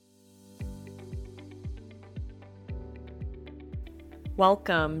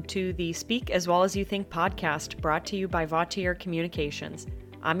Welcome to the Speak As Well As You Think podcast, brought to you by Vautier Communications.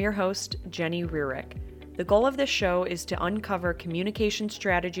 I'm your host, Jenny Rurick. The goal of this show is to uncover communication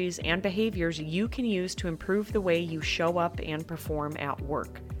strategies and behaviors you can use to improve the way you show up and perform at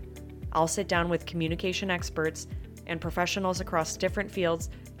work. I'll sit down with communication experts and professionals across different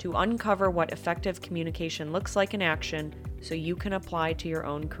fields to uncover what effective communication looks like in action so you can apply to your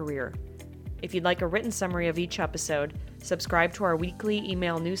own career. If you'd like a written summary of each episode, subscribe to our weekly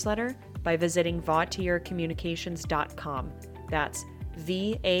email newsletter by visiting vautiercommunications.com. That's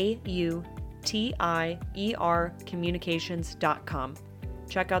VAUTIER communications.com.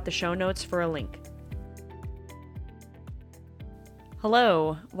 Check out the show notes for a link.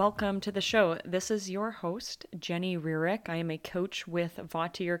 Hello, welcome to the show. This is your host, Jenny Rurick. I am a coach with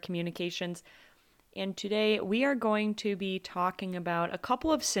Vautier Communications, and today we are going to be talking about a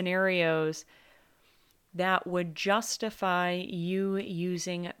couple of scenarios that would justify you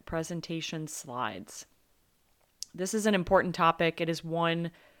using presentation slides. This is an important topic. It is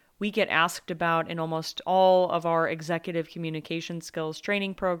one we get asked about in almost all of our executive communication skills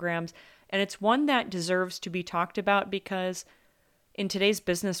training programs, and it's one that deserves to be talked about because in today's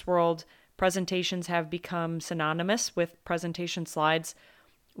business world, presentations have become synonymous with presentation slides.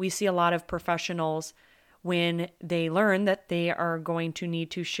 We see a lot of professionals, when they learn that they are going to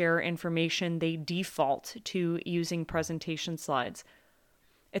need to share information, they default to using presentation slides.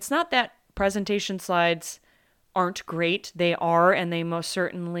 It's not that presentation slides aren't great. They are, and they most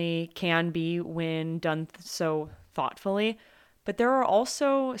certainly can be when done so thoughtfully. But there are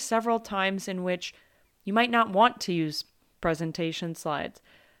also several times in which you might not want to use presentation slides.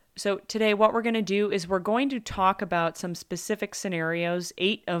 So today what we're going to do is we're going to talk about some specific scenarios,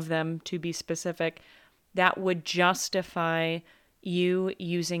 8 of them to be specific, that would justify you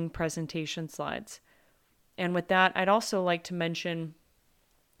using presentation slides. And with that, I'd also like to mention,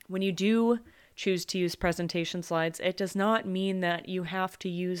 when you do choose to use presentation slides, it does not mean that you have to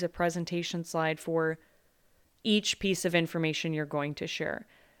use a presentation slide for each piece of information you're going to share.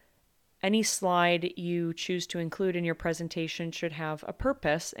 Any slide you choose to include in your presentation should have a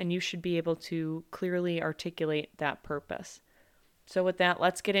purpose, and you should be able to clearly articulate that purpose. So with that,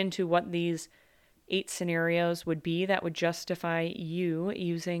 let's get into what these 8 scenarios would be that would justify you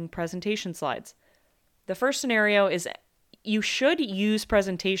using presentation slides. The first scenario is you should use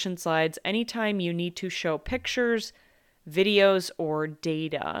presentation slides anytime you need to show pictures, videos, or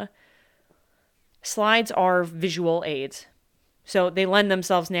data. Slides are visual aids, so they lend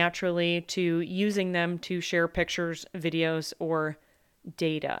themselves naturally to using them to share pictures, videos, or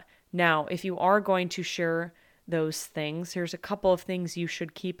data. Now, if you are going to share those things, here's a couple of things you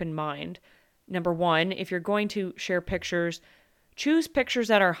should keep in mind. Number 1, if you're going to share pictures, choose pictures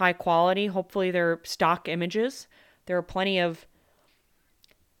that are high quality. Hopefully they're stock images. There are plenty of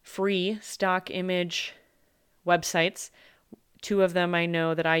free stock image websites. 2 of them I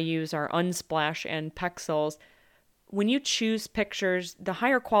know that I use are Unsplash and Pexels. When you choose pictures, the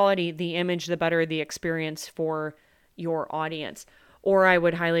higher quality the image, the better the experience for your audience. Or I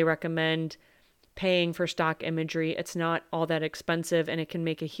would highly recommend paying for stock imagery. It's not all that expensive, and it can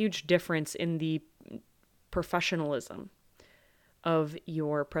make a huge difference in the professionalism of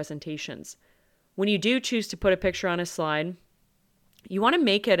your presentations. When you do choose to put a picture on a slide, you want to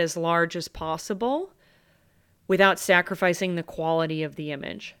make it as large as possible without sacrificing the quality of the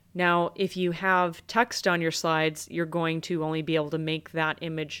image. Now, if you have text on your slides, you're going to only be able to make that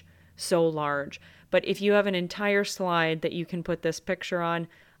image so large. But if you have an entire slide that you can put this picture on,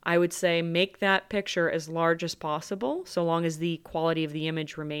 I would say make that picture as large as possible, so long as the quality of the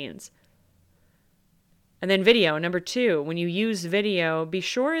image remains. And then video, number 2, when you use video, be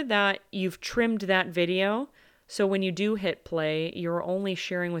sure that you've trimmed that video, so when you do hit play, you're only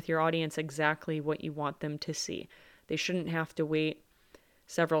sharing with your audience exactly what you want them to see. They shouldn't have to wait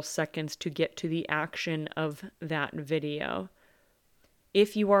several seconds to get to the action of that video.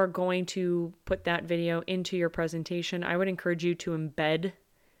 If you are going to put that video into your presentation, I would encourage you to embed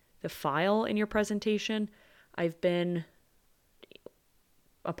the file in your presentation. I've been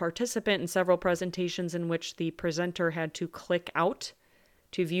a participant in several presentations in which the presenter had to click out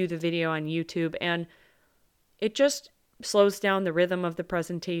to view the video on YouTube, and it just slows down the rhythm of the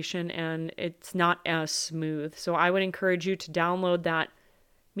presentation and it's not as smooth. So I would encourage you to download that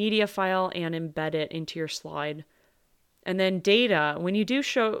media file and embed it into your slide. And then data, when you do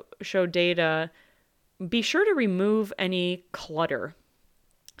show data, be sure to remove any clutter.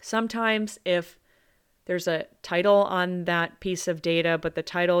 Sometimes if there's a title on that piece of data, but the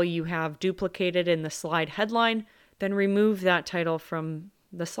title you have duplicated in the slide headline, then remove that title from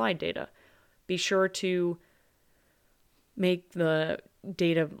the slide data. Be sure to make the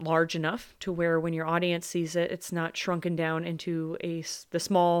data large enough to where when your audience sees it, it's not shrunken down into the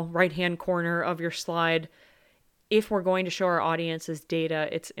small right-hand corner of your slide. If we're going to show our audiences data,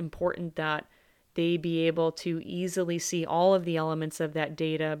 it's important that they be able to easily see all of the elements of that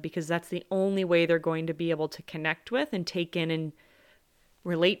data, because that's the only way they're going to be able to connect with and take in and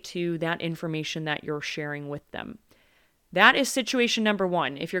relate to that information that you're sharing with them. That is situation number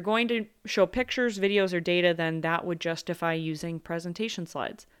one. If you're going to show pictures, videos, or data, then that would justify using presentation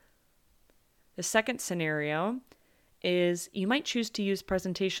slides. The second scenario is you might choose to use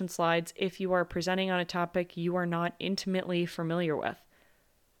presentation slides if you are presenting on a topic you are not intimately familiar with.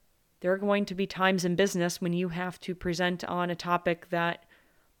 There are going to be times in business when you have to present on a topic that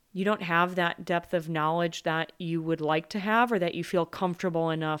you don't have that depth of knowledge that you would like to have, or that you feel comfortable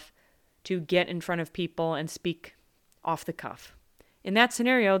enough to get in front of people and speak off the cuff. In that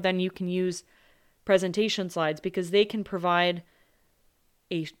scenario, then you can use presentation slides because they can provide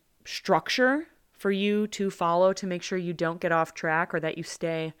a structure for you to follow to make sure you don't get off track or that you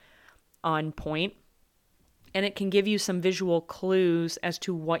stay on point. And it can give you some visual clues as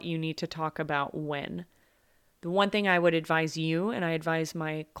to what you need to talk about when. The one thing I would advise you, and I advise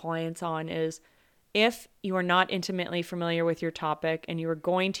my clients on, is if you are not intimately familiar with your topic and you are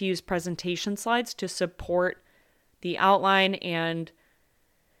going to use presentation slides to support the outline and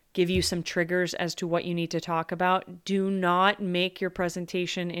give you some triggers as to what you need to talk about, do not make your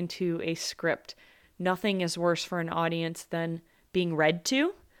presentation into a script. Nothing is worse for an audience than being read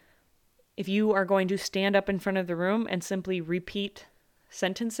to. If you are going to stand up in front of the room and simply repeat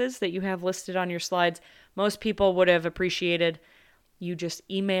sentences that you have listed on your slides, most people would have appreciated you just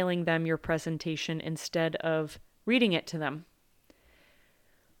emailing them your presentation instead of reading it to them.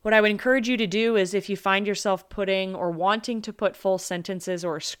 What I would encourage you to do is, if you find yourself putting or wanting to put full sentences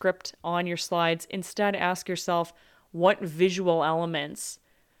or a script on your slides, instead ask yourself, what visual elements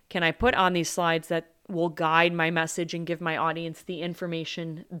can I put on these slides that will guide my message and give my audience the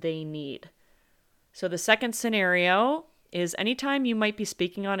information they need? So the second scenario is anytime you might be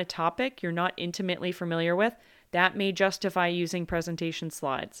speaking on a topic you're not intimately familiar with, that may justify using presentation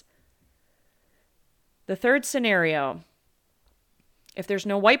slides. The third scenario, if there's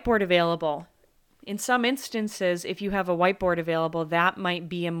no whiteboard available, in some instances, if you have a whiteboard available, that might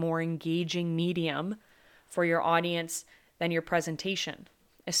be a more engaging medium for your audience than your presentation,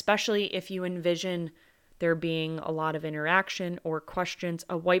 especially if you envision there being a lot of interaction or questions.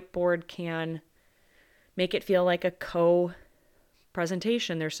 A whiteboard can make it feel like a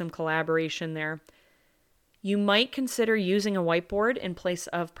co-presentation. There's some collaboration there. You might consider using a whiteboard in place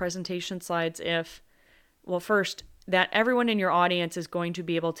of presentation slides if, well, first, that everyone in your audience is going to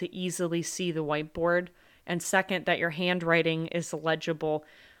be able to easily see the whiteboard, and second, that your handwriting is legible.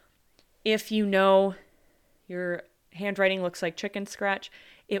 If you know your handwriting looks like chicken scratch,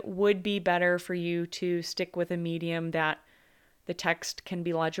 it would be better for you to stick with a medium that the text can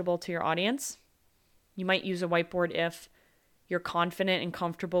be legible to your audience. You might use a whiteboard if you're confident and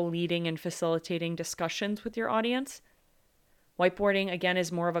comfortable leading and facilitating discussions with your audience. Whiteboarding, again,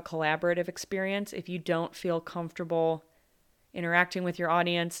 is more of a collaborative experience. If you don't feel comfortable interacting with your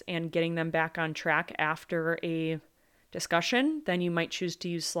audience and getting them back on track after a discussion, then you might choose to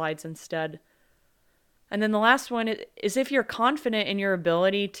use slides instead. And then the last one is if you're confident in your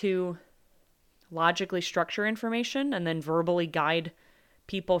ability to logically structure information and then verbally guide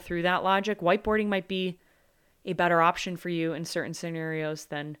people through that logic, whiteboarding might be a better option for you in certain scenarios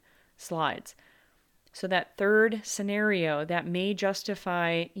than slides. So that third scenario that may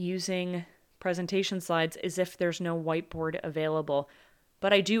justify using presentation slides is if there's no whiteboard available.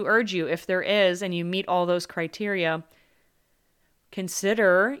 But I do urge you, if there is and you meet all those criteria,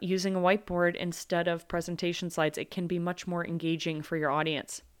 consider using a whiteboard instead of presentation slides. It can be much more engaging for your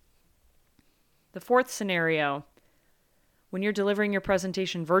audience. The fourth scenario, when you're delivering your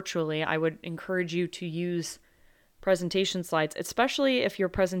presentation virtually, I would encourage you to use presentation slides, especially if your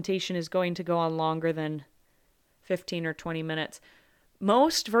presentation is going to go on longer than 15 or 20 minutes.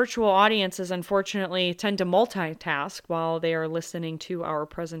 Most virtual audiences, unfortunately, tend to multitask while they are listening to our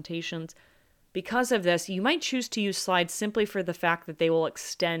presentations. Because of this, you might choose to use slides simply for the fact that they will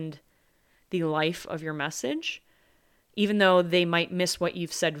extend the life of your message. Even though they might miss what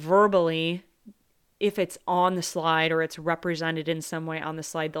you've said verbally, if it's on the slide or it's represented in some way on the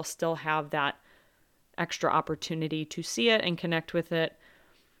slide, they'll still have that extra opportunity to see it and connect with it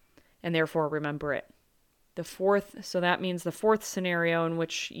and therefore remember it. So that means the fourth scenario in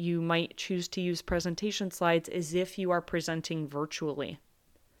which you might choose to use presentation slides is if you are presenting virtually.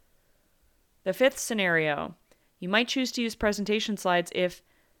 The fifth scenario, you might choose to use presentation slides if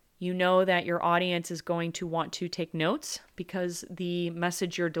You know that your audience is going to want to take notes because the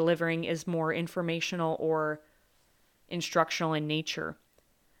message you're delivering is more informational or instructional in nature.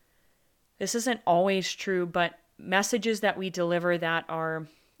 This isn't always true, but messages that we deliver that are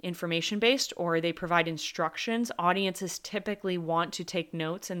information-based or they provide instructions, audiences typically want to take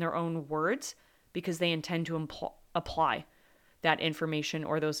notes in their own words because they intend to apply that information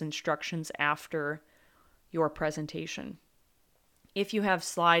or those instructions after your presentation. If you have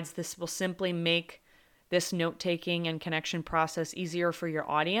slides, this will simply make this note-taking and connection process easier for your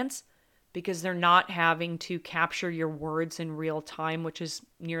audience because they're not having to capture your words in real time, which is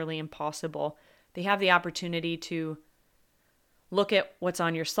nearly impossible. They have the opportunity to look at what's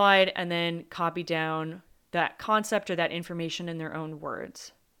on your slide and then copy down that concept or that information in their own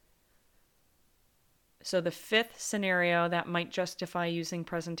words. So the fifth scenario that might justify using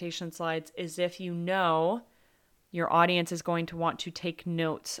presentation slides is if you know your audience is going to want to take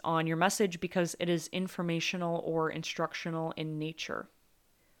notes on your message because it is informational or instructional in nature.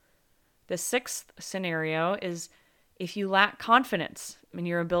 The sixth scenario is if you lack confidence in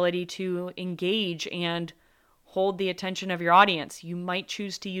your ability to engage and hold the attention of your audience, you might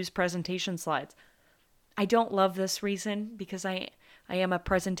choose to use presentation slides. I don't love this reason because I am a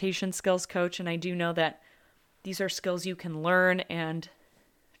presentation skills coach, and I do know that these are skills you can learn and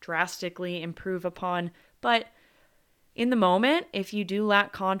drastically improve upon. But in the moment, if you do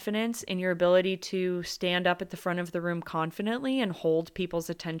lack confidence in your ability to stand up at the front of the room confidently and hold people's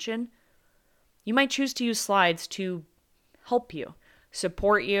attention, you might choose to use slides to help you,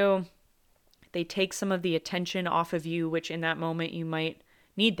 support you. They take some of the attention off of you, which in that moment you might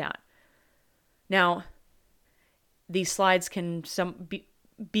need that. Now, these slides can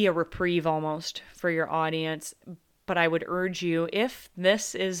be a reprieve almost for your audience, but I would urge you, if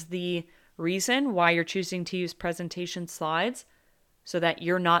this is the reason why you're choosing to use presentation slides so that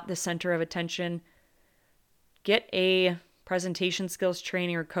you're not the center of attention, get a presentation skills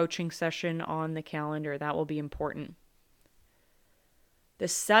training or coaching session on the calendar. That will be important. The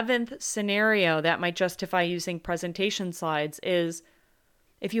seventh scenario that might justify using presentation slides is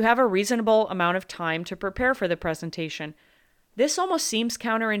if you have a reasonable amount of time to prepare for the presentation. This almost seems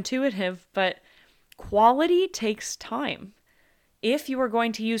counterintuitive, but quality takes time. If you are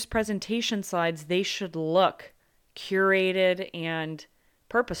going to use presentation slides, they should look curated and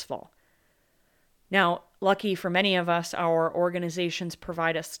purposeful. Now, lucky for many of us, our organizations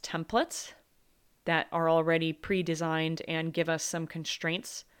provide us templates that are already pre-designed and give us some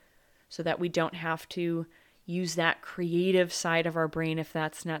constraints so that we don't have to use that creative side of our brain if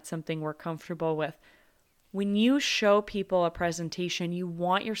that's not something we're comfortable with. When you show people a presentation, you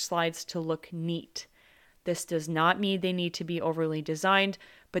want your slides to look neat. This does not mean they need to be overly designed,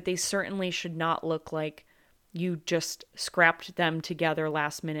 but they certainly should not look like you just scrapped them together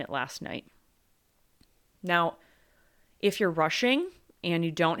last minute last night. Now, if you're rushing and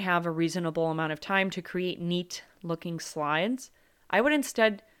you don't have a reasonable amount of time to create neat looking slides, I would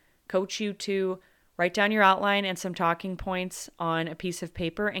instead coach you to write down your outline and some talking points on a piece of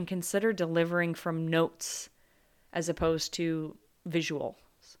paper and consider delivering from notes as opposed to visuals.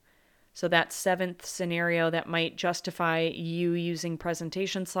 So that seventh scenario that might justify you using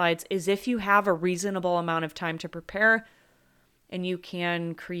presentation slides is if you have a reasonable amount of time to prepare and you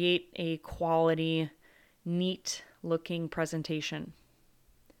can create a quality, neat looking presentation.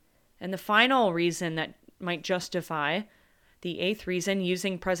 And the final reason that might justify, the eighth reason,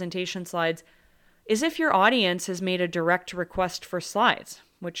 using presentation slides is if your audience has made a direct request for slides,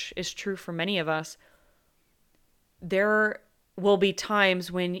 which is true for many of us. There will be times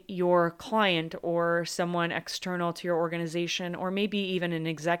when your client or someone external to your organization, or maybe even an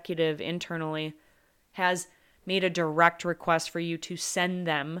executive internally, has made a direct request for you to send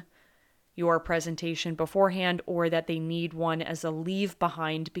them your presentation beforehand, or that they need one as a leave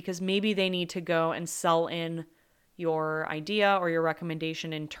behind because maybe they need to go and sell in your idea or your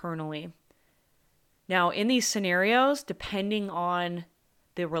recommendation internally. Now, in these scenarios, depending on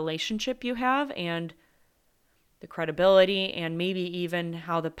the relationship you have and the credibility and maybe even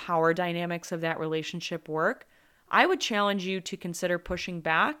how the power dynamics of that relationship work, I would challenge you to consider pushing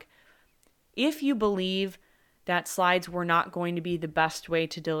back if you believe that slides were not going to be the best way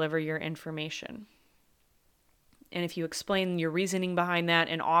to deliver your information. And if you explain your reasoning behind that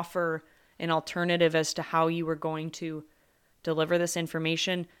and offer an alternative as to how you were going to deliver this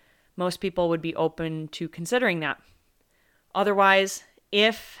information, most people would be open to considering that. Otherwise,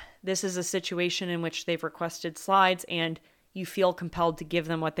 if this is a situation in which they've requested slides and you feel compelled to give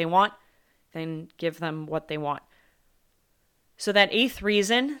them what they want, then give them what they want. So that eighth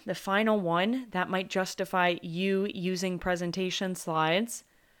reason, the final one that might justify you using presentation slides,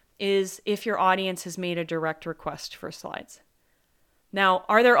 is if your audience has made a direct request for slides. Now,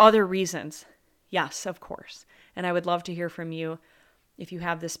 are there other reasons? Yes, of course. And I would love to hear from you. If you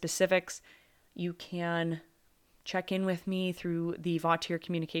have the specifics, you can check in with me through the Vautier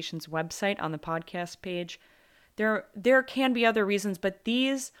Communications website on the podcast page. There can be other reasons, but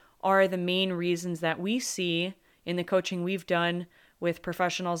these are the main reasons that we see in the coaching we've done with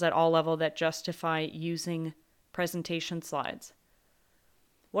professionals at all levels that justify using presentation slides.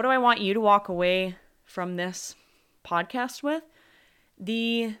 What do I want you to walk away from this podcast with?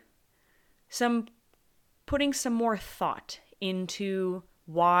 Putting some more thought into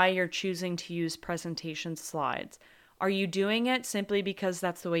why you're choosing to use presentation slides. Are you doing it simply because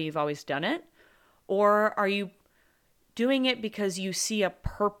that's the way you've always done it? Or are you doing it because you see a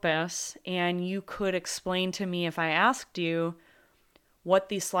purpose and you could explain to me if I asked you what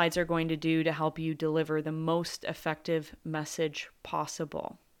these slides are going to do to help you deliver the most effective message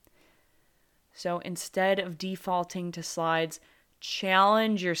possible? So instead of defaulting to slides,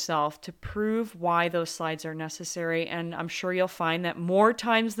 challenge yourself to prove why those slides are necessary. And I'm sure you'll find that more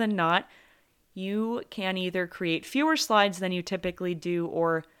times than not, you can either create fewer slides than you typically do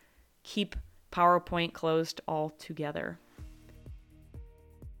or keep PowerPoint closed altogether.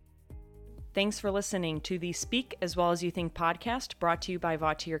 Thanks for listening to the Speak As Well As You Think podcast, brought to you by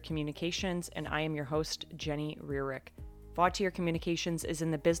Vautier Communications, and I am your host, Jenny Rierick. Vautier Communications is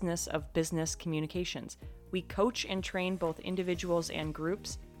in the business of business communications. We coach and train both individuals and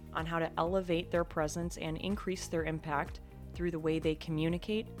groups on how to elevate their presence and increase their impact through the way they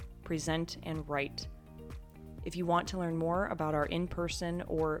communicate, present, and write. If you want to learn more about our in-person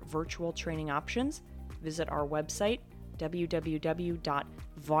or virtual training options, visit our website,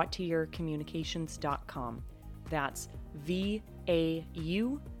 www.vautiercommunications.com. That's VAUTIER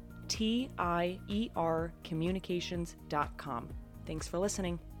communications.com. Thanks for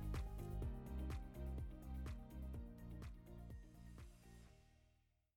listening.